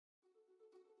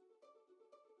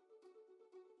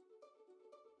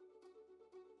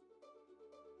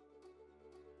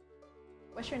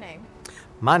What's your name?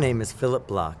 My name is Philip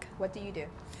Bloch. What do you do?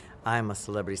 I'm a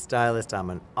celebrity stylist, I'm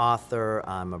an author,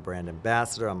 I'm a brand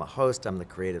ambassador, I'm a host, I'm the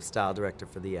creative style director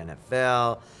for the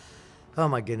NFL. Oh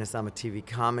my goodness, I'm a TV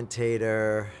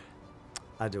commentator.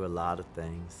 I do a lot of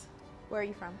things. Where are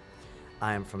you from?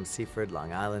 I am from Seaford,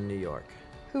 Long Island, New York.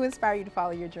 Who inspired you to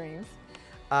follow your dreams?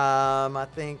 I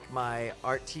think my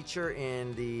art teacher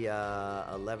in the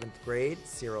 11th grade,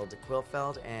 Cyril de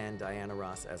Quillfeld, and Diana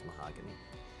Ross as Mahogany.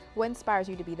 What inspires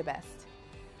you to be the best?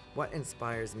 What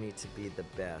inspires me to be the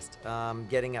best?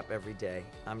 Getting up every day.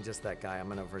 I'm just that guy.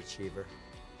 I'm an overachiever.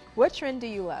 What trend do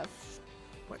you love?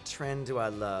 What trend do I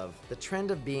love? The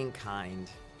trend of being kind.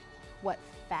 What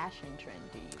fashion trend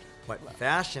do you What love?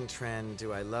 fashion trend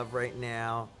do I love right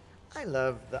now? I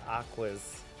love the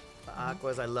aquas. The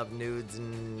aquas. I love nudes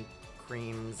and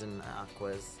creams and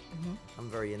aquas. I'm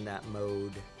very in that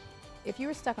mode. If you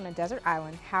were stuck on a desert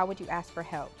island, how would you ask for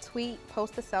help? Tweet,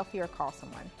 post a selfie, or call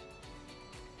someone?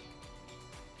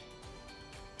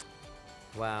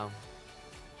 Wow.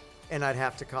 And I'd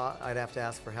have to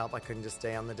ask for help. I couldn't just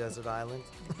stay on the desert island.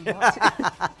 If you want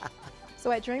to. So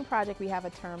at Dream Project, we have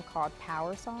a term called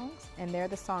power songs, and they're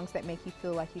the songs that make you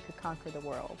feel like you could conquer the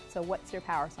world. So what's your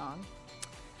power song?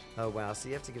 Oh, wow. So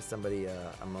you have to give somebody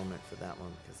a moment for that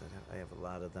one because I have a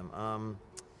lot of them.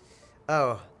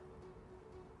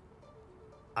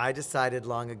 I decided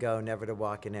long ago never to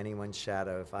walk in anyone's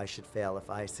shadow. If I should fail, if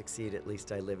I succeed, at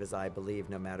least I live as I believe,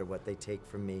 no matter what they take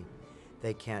from me.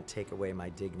 They can't take away my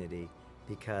dignity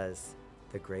because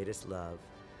the greatest love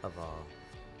of all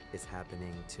is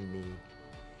happening to me.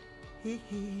 Hee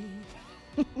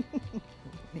hee.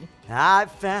 I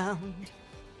found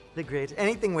the great.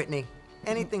 Anything Whitney.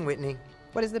 Anything Whitney.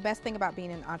 What is the best thing about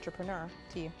being an entrepreneur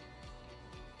to you?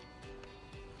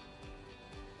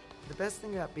 The best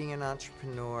thing about being an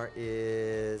entrepreneur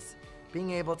is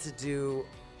being able to do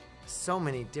so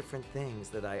many different things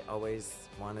that I always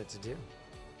wanted to do.